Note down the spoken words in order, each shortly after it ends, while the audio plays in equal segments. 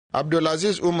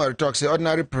Abdulaziz Umar talks, the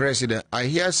ordinary president. I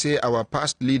hear say our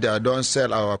past leader don't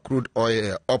sell our crude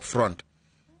oil upfront.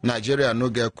 Nigeria no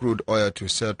get crude oil to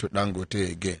sell to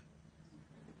Dangote again.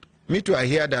 Me too, I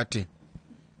hear that thing.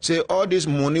 Say all this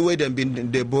money where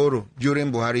they borrow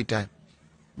during Buhari time,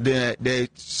 they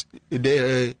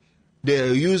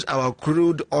use our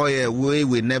crude oil where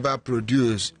we never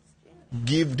produce,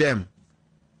 give them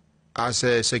as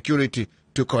a security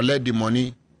to collect the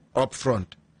money up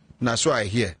front. That's what I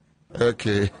hear.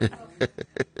 Okay.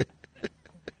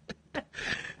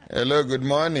 Hello, good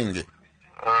morning. Good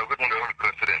morning,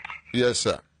 President. Yes,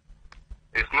 sir.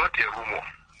 It's not a rumor.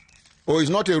 Oh, it's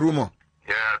not a rumor?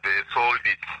 Yeah, they sold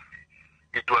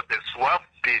it. It was a swap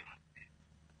deal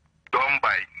done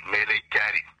by Mele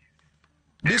Kyari.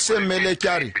 This same Mele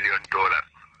Kyari? $3 billion.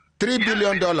 $3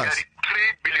 billion? $3 billion.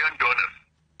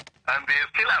 And they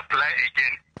still apply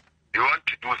again. They want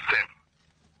to do same.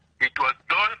 It was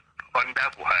done under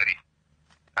Buhari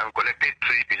and collected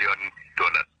 $3 billion.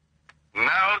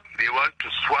 Now they want to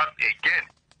swap again,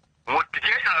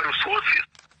 motivate our resources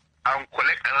and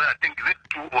collect another, I think, is it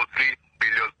 2 or 3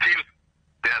 billion. Still,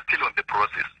 they are still on the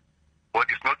process. But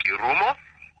it's not a rumor.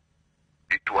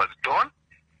 It was done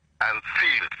and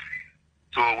sealed.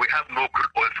 So we have no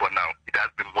crude oil for now. It has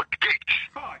been mortgaged.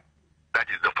 That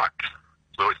is the fact.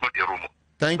 So it's not a rumor.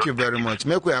 Thank you very much.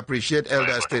 Make we appreciate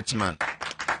elder statesman.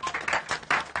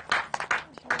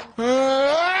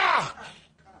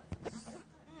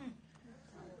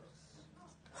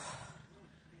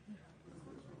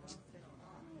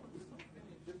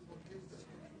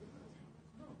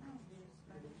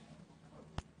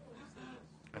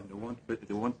 And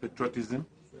they want patriotism.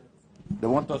 They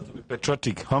want us to be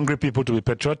patriotic, hungry people to be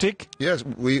patriotic. Yes,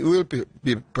 we will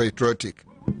be patriotic.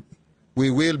 We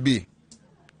will be.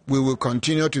 We will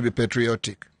continue to be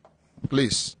patriotic.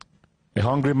 Please. A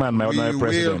hungry man, my honorary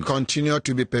president. We will continue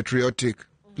to be patriotic.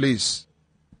 Please.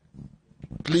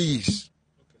 Please.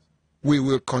 We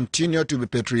will continue to be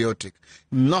patriotic.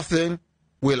 Nothing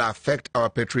will affect our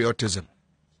patriotism.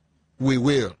 We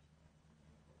will.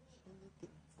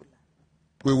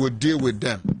 We will deal with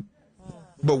them.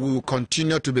 But we will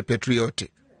continue to be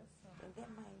patriotic.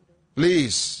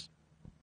 Please.